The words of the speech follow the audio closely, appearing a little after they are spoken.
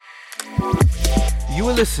You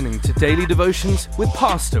are listening to Daily Devotions with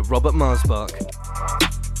Pastor Robert Marsbach.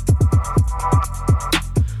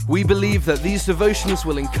 We believe that these devotions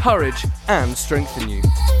will encourage and strengthen you.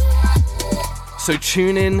 So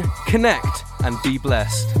tune in, connect, and be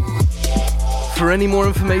blessed. For any more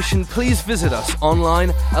information, please visit us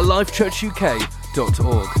online at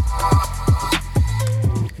lifechurchuk.org.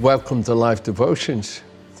 Welcome to Life Devotions.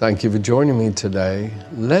 Thank you for joining me today.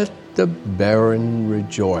 Let the Barron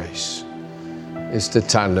rejoice is the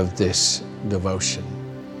title of this devotion.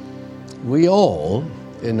 We all,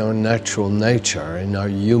 in our natural nature, in our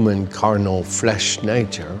human carnal flesh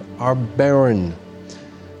nature, are barren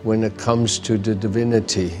when it comes to the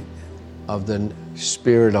divinity of the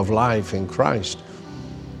Spirit of life in Christ.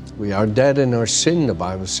 We are dead in our sin, the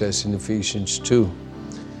Bible says in Ephesians 2.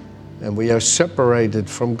 And we are separated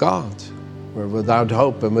from God. We're without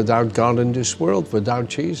hope and without God in this world, without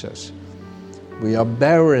Jesus. We are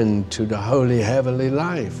barren to the holy heavenly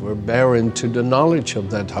life. We're barren to the knowledge of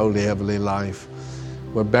that holy heavenly life.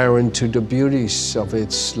 We're barren to the beauties of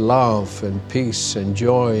its love and peace and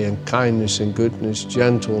joy and kindness and goodness,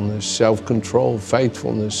 gentleness, self-control,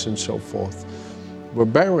 faithfulness, and so forth. We're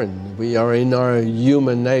barren. We are in our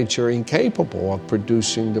human nature incapable of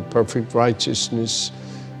producing the perfect righteousness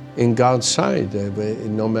in God's sight.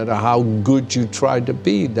 No matter how good you try to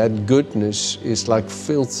be, that goodness is like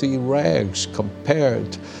filthy rags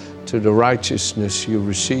compared to the righteousness you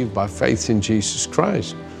receive by faith in Jesus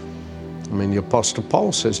Christ. I mean, the Apostle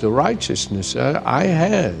Paul says the righteousness I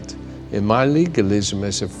had in my legalism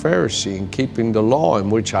as a Pharisee in keeping the law in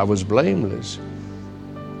which I was blameless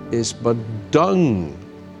is but dung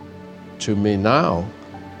to me now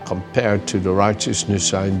compared to the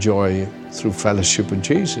righteousness I enjoy through fellowship with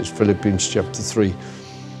Jesus, Philippians chapter 3.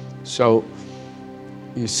 So,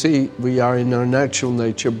 you see, we are in our natural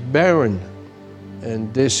nature barren.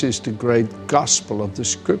 And this is the great gospel of the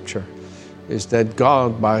Scripture, is that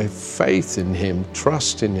God, by faith in Him,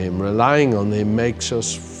 trust in Him, relying on Him, makes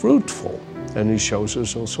us fruitful. And He shows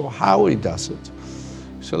us also how He does it.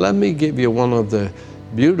 So let me give you one of the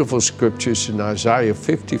beautiful scriptures in Isaiah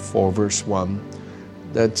 54, verse 1,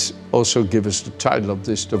 that also give us the title of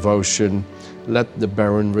this devotion, Let the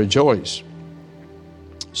Barren Rejoice.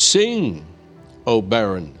 Sing, O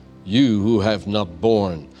barren, you who have not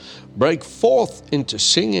borne. Break forth into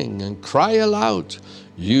singing and cry aloud,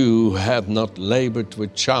 you who have not labored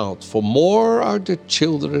with child. For more are the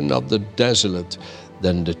children of the desolate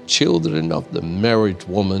than the children of the married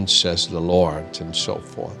woman, says the Lord, and so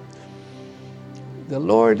forth. The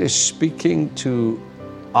Lord is speaking to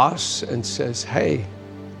us and says, hey,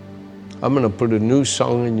 I'm going to put a new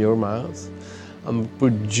song in your mouth. I'm going to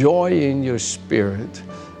put joy in your spirit,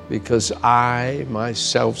 because I,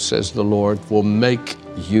 myself, says the Lord, will make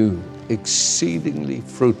you exceedingly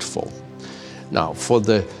fruitful. Now, for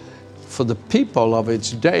the people of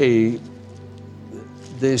its day,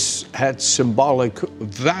 this had symbolic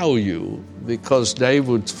value, because they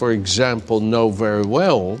would, for example, know very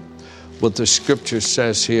well what the scripture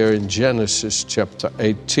says here in Genesis chapter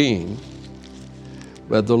 18,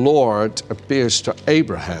 where the Lord appears to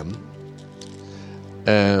Abraham.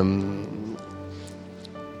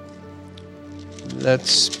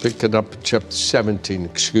 Let's pick it up at chapter 17,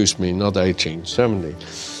 not 18, 17.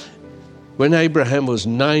 When Abraham was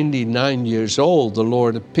 99 years old, the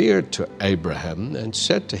Lord appeared to Abraham and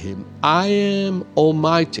said to him, I am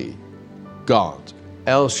Almighty God,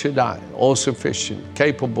 El Shaddai, all-sufficient,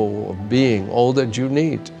 capable of being all that you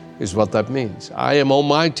need, is what that means. I am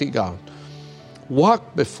Almighty God.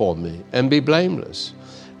 Walk before me and be blameless,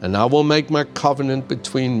 and I will make my covenant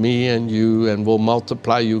between me and you and will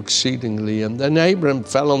multiply you exceedingly. And then Abraham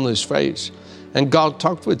fell on his face, and God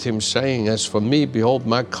talked with him, saying, as for me, behold,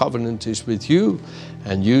 my covenant is with you,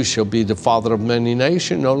 and you shall be the father of many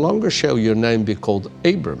nations. No longer shall your name be called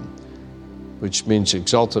Abram, which means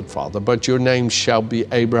exalted father, but your name shall be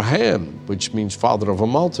Abraham, which means father of a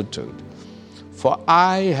multitude. For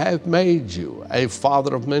I have made you a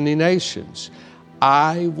father of many nations.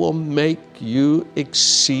 I will make you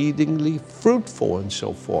exceedingly fruitful, and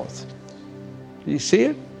so forth. Do you see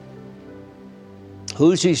it?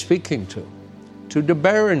 Who's he speaking to? To the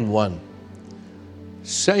barren one,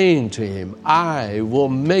 saying to him, I will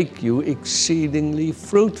make you exceedingly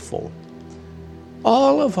fruitful.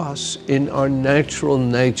 All of us in our natural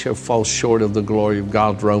nature fall short of the glory of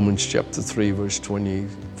God, Romans chapter 3, verse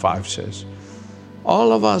 25 says.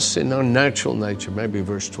 All of us in our natural nature, maybe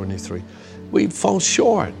verse 23, we fall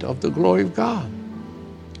short of the glory of God.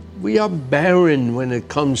 We are barren when it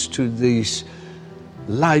comes to these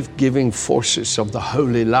life-giving forces of the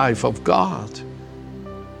holy life of God.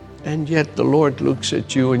 And yet the Lord looks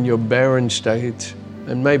at you in your barren state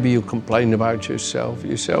And maybe you complain about yourself.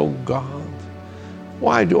 You say, oh God,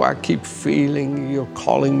 why do I keep feeling you're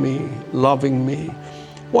calling me, loving me?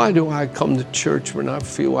 Why do I come to church when I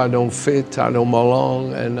feel I don't fit, I don't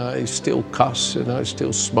belong, and I still cuss, and I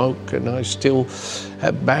still smoke, and I still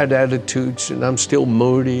have bad attitudes, and I'm still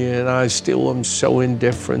moody, and I still am so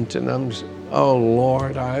indifferent, and oh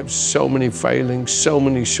Lord, I have so many failings, so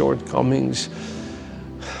many shortcomings.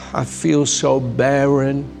 I feel so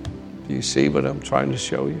barren. Do you see what I'm trying to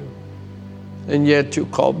show you? And yet you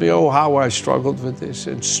called me, oh, how I struggled with this,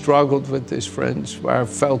 friends, where I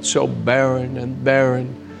felt so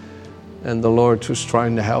barren. And the Lord was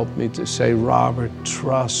trying to help me to say, Robert,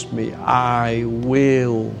 trust me, I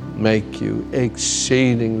will make you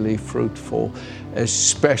exceedingly fruitful,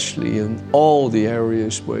 especially in all the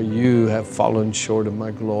areas where you have fallen short of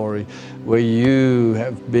my glory, where you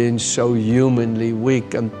have been so humanly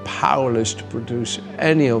weak and powerless to produce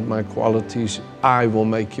any of my qualities. I will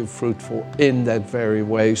make you fruitful in that very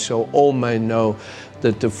way, so all may know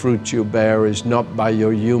that the fruit you bear is not by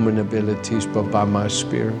your human abilities, but by my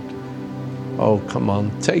Spirit. Oh, come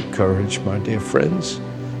on, take courage, my dear friends.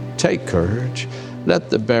 Take courage. Let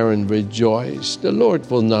the barren rejoice. The Lord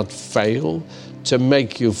will not fail to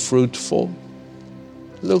make you fruitful.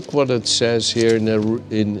 Look what it says here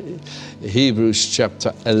in Hebrews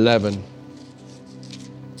chapter 11.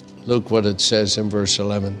 Look what it says in verse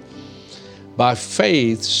 11. By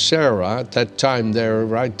faith, Sarah, at that time there,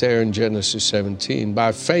 right there in Genesis 17,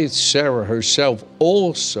 by faith, Sarah herself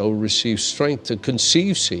also received strength to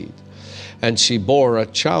conceive seed. And she bore a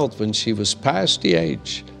child when she was past the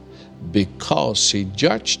age, because she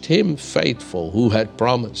judged him faithful who had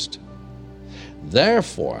promised.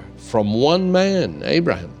 Therefore, from one man,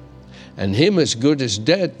 Abraham, and him as good as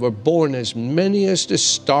dead, were born as many as the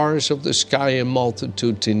stars of the sky, in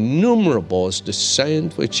multitude innumerable as the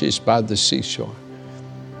sand which is by the seashore.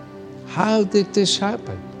 How did this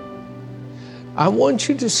happen? I want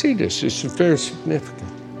you to see this. This is very significant.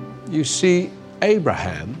 You see,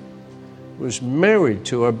 Abraham was married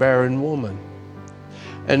to a barren woman.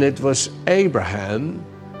 And it was Abraham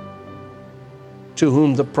to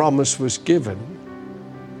whom the promise was given.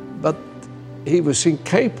 But he was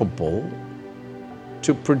incapable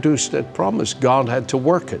to produce that promise. God had to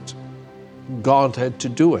work it. God had to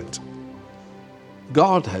do it.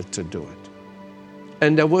 God had to do it.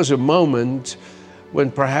 And there was a moment when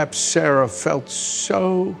perhaps Sarah felt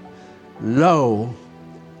so low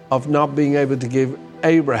of not being able to give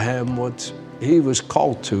Abraham what he was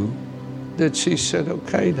called to, that she said,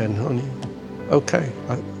 okay then, honey, okay,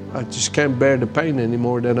 I just can't bear the pain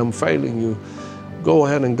anymore that I'm failing you. Go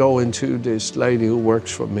ahead and go into this lady who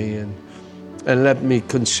works for me and let me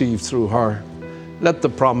conceive through her. Let the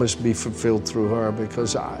promise be fulfilled through her,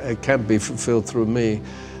 because it can't be fulfilled through me.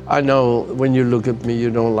 I know when you look at me, you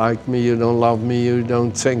don't like me, you don't love me, you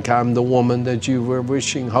don't think I'm the woman that you were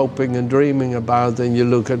wishing, hoping, and dreaming about, and you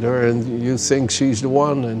look at her and you think she's the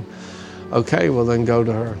one, and okay, well then go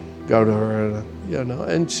to her, you know.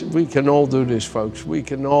 And we can all do this, folks. We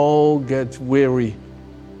can all get weary.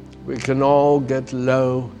 We can all get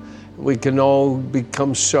low. We can all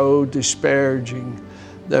become so disparaging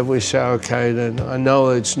that we say, okay, then I know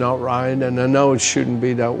it's not right, and I know it shouldn't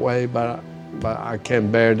be that way, but I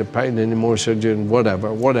can't bear the pain anymore, so just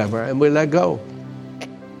whatever, and we let go.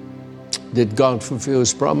 Did God fulfill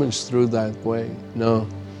His promise through that way? No,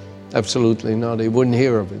 absolutely not. He wouldn't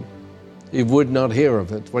hear of it. He would not hear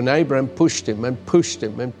of it. When Abraham pushed him and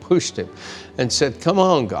said, come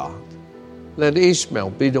on, God, let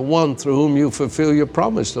Ishmael be the one through whom you fulfill your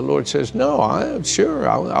promise. The Lord says, no, I'm sure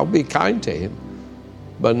I'll be kind to him.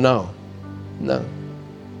 But no,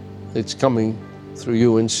 it's coming through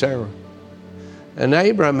you and Sarah. And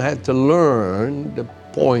Abraham had to learn the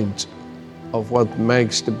point of what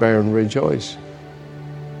makes the barren rejoice.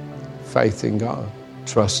 Faith in God,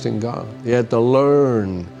 trust in God. He had to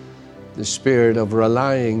learn the spirit of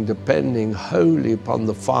relying, depending wholly upon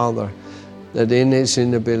the Father, that in his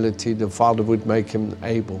inability, the Father would make him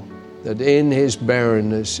able. That in his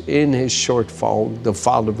barrenness, in his shortfall, the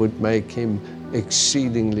Father would make him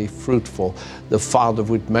exceedingly fruitful. The Father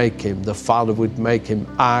would make him.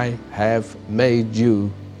 I have made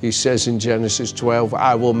you. He says in Genesis 12,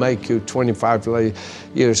 I will make you. 25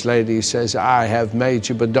 years later, he says, I have made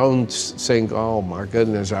you. But don't think, oh my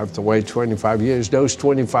goodness, I have to wait 25 years. Those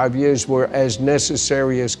 25 years were as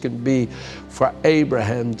necessary as can be for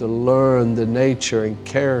Abraham to learn the nature and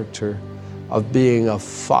character of being a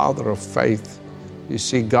father of faith. You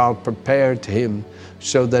see, God prepared him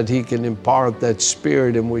so that he can impart that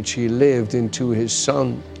spirit in which he lived into his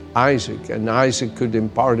son. Isaac, and Isaac could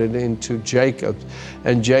impart it into Jacob,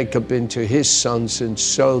 and Jacob into his sons, and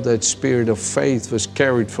so that spirit of faith was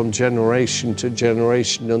carried from generation to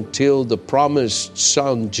generation until the promised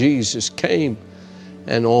Son, Jesus, came,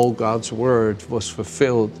 and all God's word was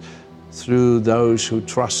fulfilled through those who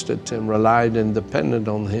trusted and relied and depended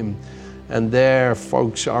on him. And there,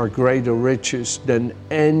 folks, are greater riches than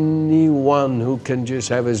anyone who can just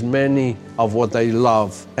have as many of what they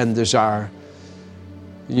love and desire.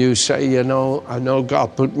 You say, I know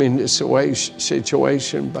God put me in this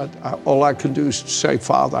situation, but all I can do is say,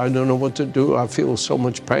 Father, I don't know what to do. I feel so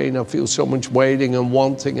much pain. I feel so much waiting and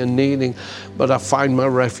wanting and needing, but I find my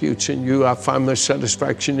refuge in you. I find my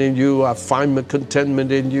satisfaction in you. I find my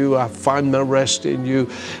contentment in you. I find my rest in you.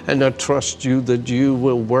 And I trust you that you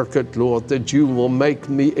will work it, Lord, that you will make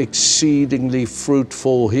me exceedingly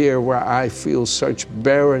fruitful here where I feel such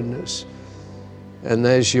barrenness. And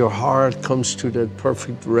as your heart comes to that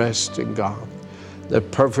perfect rest in God,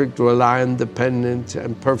 that perfect reliant, dependent,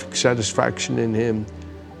 and perfect satisfaction in him,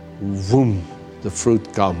 boom, the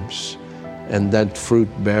fruit comes. And that fruit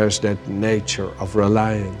bears that nature of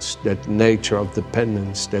reliance, that nature of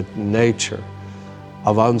dependence, that nature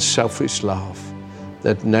of unselfish love,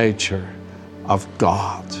 that nature of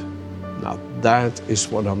God. Now that is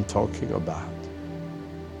what I'm talking about.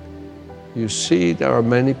 You see, there are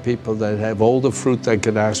many people that have all the fruit they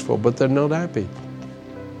could ask for, but they're not happy.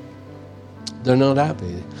 They're not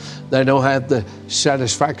happy. They don't have the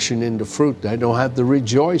satisfaction in the fruit. They don't have the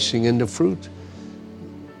rejoicing in the fruit.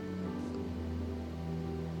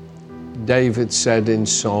 David said in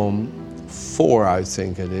Psalm 4, I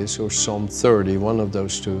think it is, or Psalm 30, one of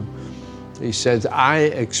those two, he said, I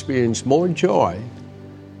experience more joy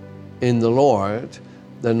in the Lord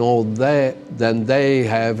than they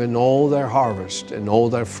have in all their harvest and all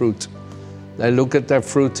their fruit. They look at their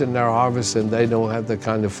fruit and their harvest and they don't have the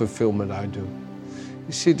kind of fulfillment I do.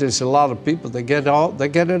 You see, there's a lot of people that get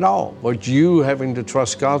it all. What you having to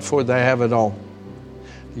trust God for, they have it all.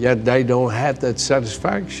 Yet they don't have that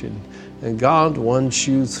satisfaction. And God wants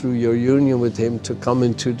you, through your union with him, to come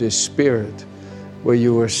into this spirit where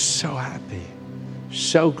you are so happy,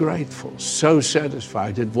 so grateful, so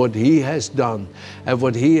satisfied at what he has done and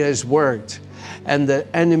what he has worked. And the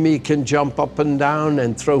enemy can jump up and down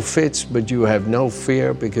and throw fits, but you have no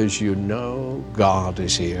fear because you know God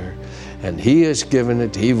is here. And he has given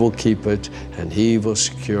it, he will keep it, and he will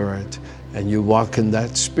secure it. And you walk in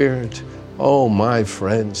that spirit. Oh, my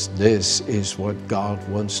friends, this is what God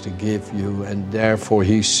wants to give you. And therefore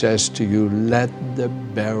he says to you, let the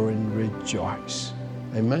barren rejoice.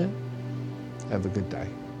 Amen. Have a good day.